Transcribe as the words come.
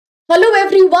Hello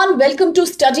everyone, welcome to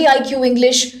StudyIQ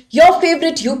English, your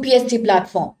favorite UPSC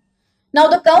platform. Now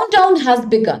the countdown has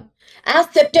begun. As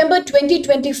September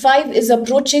 2025 is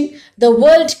approaching, the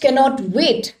world cannot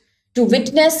wait to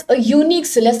witness a unique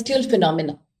celestial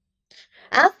phenomenon.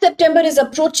 As September is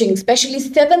approaching, especially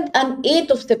 7th and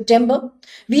 8th of September,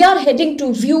 we are heading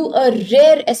to view a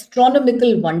rare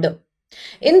astronomical wonder.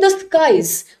 In the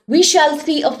skies, we shall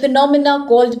see a phenomena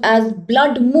called as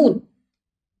blood moon.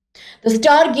 The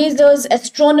stargazers,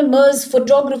 astronomers,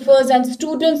 photographers, and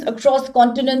students across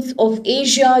continents of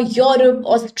Asia, Europe,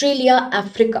 Australia,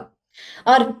 Africa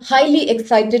are highly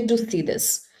excited to see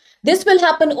this. This will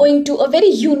happen owing to a very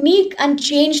unique and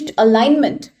changed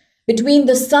alignment between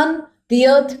the sun, the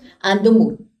earth, and the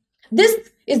moon.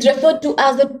 This is referred to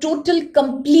as a total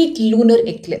complete lunar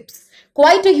eclipse.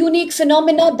 Quite a unique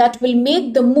phenomena that will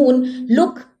make the moon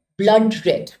look blood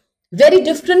red, very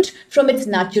different from its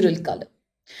natural color.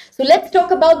 So let's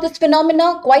talk about this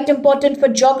phenomena, quite important for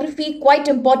geography, quite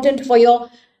important for your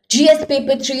GS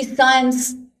paper 3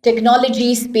 science,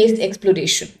 technology, space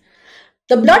exploration.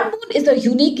 The blood moon is a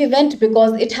unique event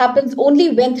because it happens only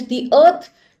when the earth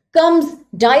comes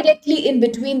directly in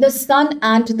between the sun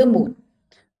and the moon.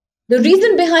 The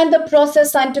reason behind the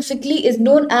process scientifically is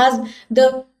known as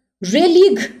the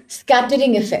Rayleigh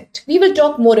scattering effect. We will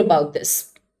talk more about this.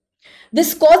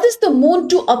 This causes the moon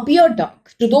to appear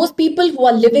dark to those people who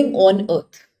are living on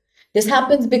Earth. This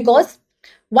happens because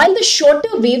while the shorter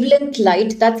wavelength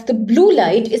light, that's the blue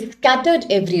light, is scattered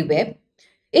everywhere,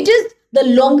 it is the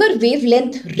longer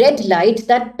wavelength red light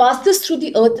that passes through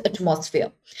the Earth's atmosphere.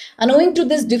 And owing to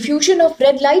this diffusion of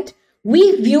red light,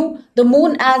 we view the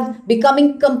moon as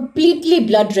becoming completely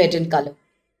blood red in color.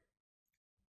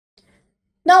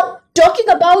 Now, talking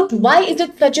about why is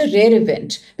it such a rare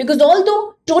event? Because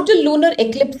although total lunar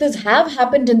eclipses have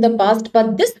happened in the past,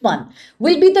 but this one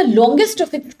will be the longest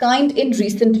of its kind in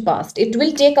recent past. It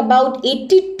will take about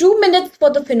 82 minutes for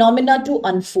the phenomena to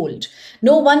unfold.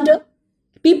 No wonder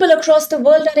people across the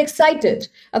world are excited.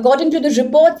 According to the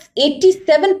reports,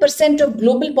 87% of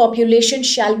global population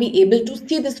shall be able to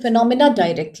see this phenomena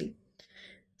directly.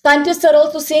 Scientists are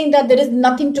also saying that there is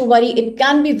nothing to worry. It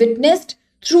can be witnessed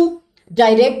through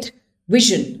direct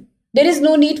vision. There is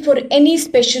no need for any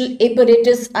special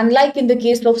apparatus, unlike in the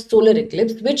case of solar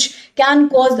eclipse, which can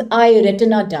cause eye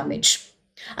retina damage.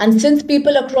 And since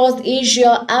people across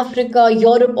Asia, Africa,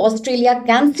 Europe, Australia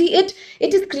can see it,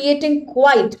 it is creating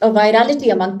quite a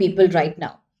virality among people right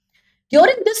now.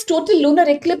 During this total lunar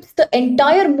eclipse, the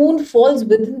entire moon falls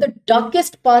within the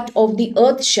darkest part of the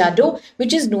Earth's shadow,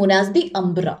 which is known as the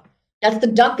umbra. That's the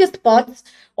darkest parts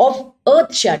of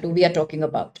Earth shadow we are talking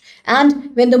about.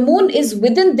 And when the moon is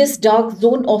within this dark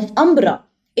zone of umbra,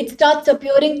 it starts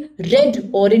appearing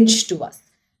red-orange to us.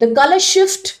 The color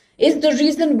shift is the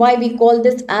reason why we call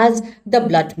this as the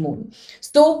blood moon.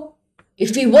 So,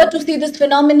 if we were to see this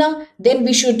phenomena, then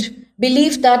we should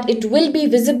believe that it will be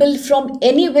visible from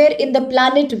anywhere in the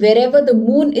planet wherever the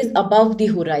moon is above the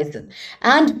horizon.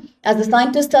 And as the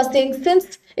scientists are saying,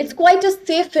 since it's quite a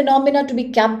safe phenomena to be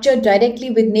captured directly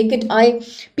with naked eye,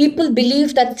 people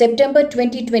believe that September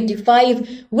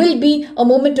 2025 will be a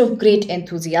moment of great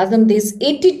enthusiasm. These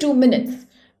 82 minutes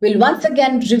will once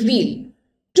again reveal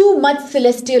too much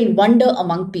celestial wonder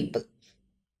among people.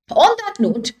 On that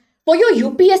note, for your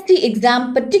UPSC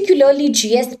exam, particularly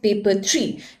GS paper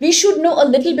 3, we should know a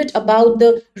little bit about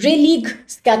the Rayleigh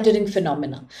scattering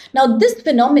phenomena. Now, this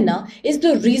phenomena is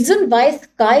the reason why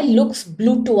sky looks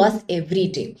blue to us every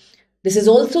day. This is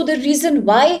also the reason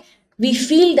why we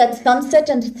feel that sunset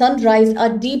and sunrise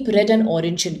are deep red and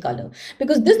orange in color.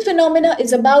 Because this phenomena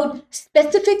is about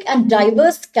specific and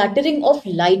diverse scattering of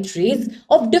light rays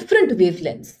of different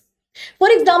wavelengths. For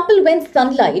example, when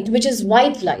sunlight, which is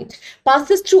white light,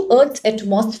 passes through Earth's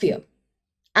atmosphere,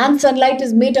 and sunlight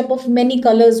is made up of many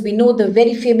colors. We know the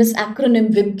very famous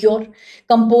acronym VIBGYOR,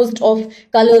 composed of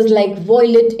colors like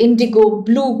violet, indigo,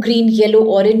 blue, green, yellow,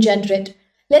 orange, and red.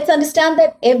 Let's understand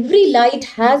that every light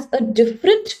has a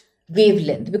different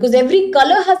wavelength because every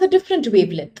color has a different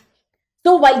wavelength.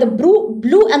 So while the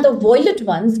blue and the violet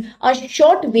ones are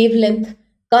short wavelength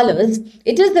colors,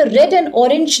 it is the red and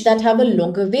orange that have a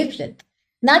longer wavelength.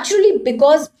 Naturally,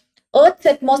 because Earth's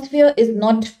atmosphere is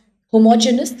not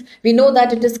homogeneous, we know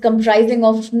that it is comprising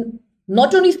of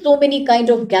not only so many kind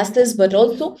of gases, but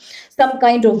also some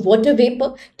kind of water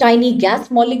vapor, tiny gas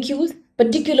molecules,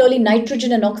 particularly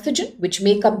nitrogen and oxygen, which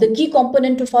make up the key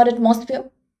component of our atmosphere.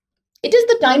 It is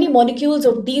the tiny molecules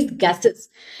of these gases,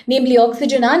 namely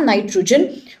oxygen and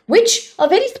nitrogen, which are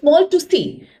very small to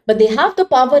see, but they have the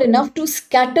power enough to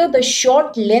scatter the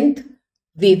short length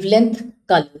wavelength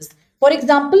colors. For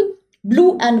example,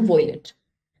 blue and violet.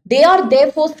 They are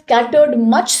therefore scattered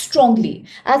much strongly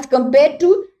as compared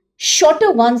to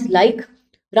shorter ones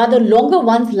longer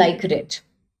ones like red.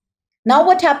 Now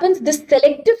what happens? This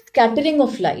selective scattering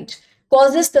of light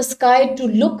causes the sky to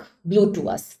look blue to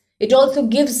us. It also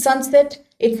gives sunset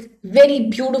its very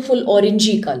beautiful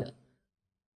orangey color.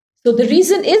 So the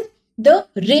reason is the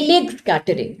Rayleigh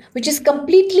scattering, which is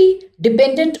completely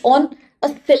dependent on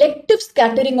a selective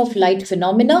scattering of light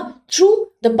phenomena through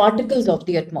the particles of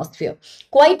the atmosphere.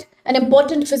 Quite an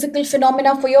important physical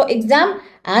phenomena for your exam,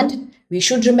 and we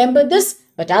should remember this.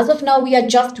 But as of now, we are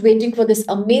just waiting for this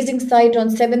amazing sight on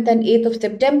 7th and 8th of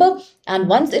September. And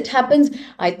once it happens,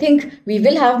 I think we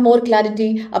will have more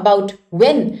clarity about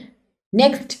when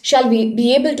next shall we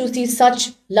be able to see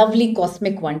such lovely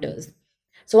cosmic wonders.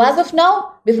 So as of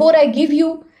now, before I give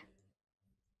you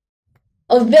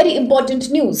a very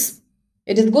important news,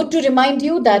 it is good to remind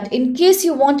you that in case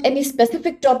you want any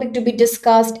specific topic to be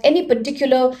discussed, any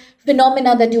particular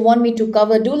phenomena that you want me to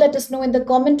cover, do let us know in the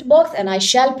comment box and I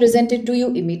shall present it to you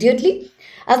immediately.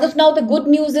 As of now, the good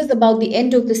news is about the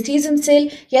end of the season sale.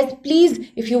 Yes,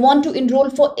 please, if you want to enroll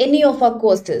for any of our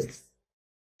courses,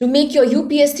 to make your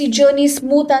UPSC journey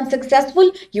smooth and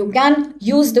successful, you can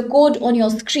use the code on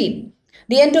your screen.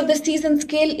 The end of the season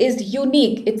scale is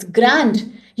unique. It's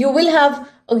grand. You will have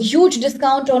a huge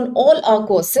discount on all our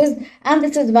courses, and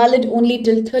this is valid only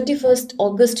till 31st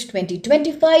August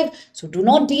 2025. So do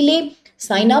not delay.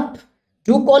 Sign up.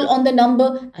 Do call on the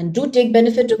number and do take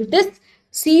benefit of this.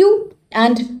 See you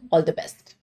and all the best.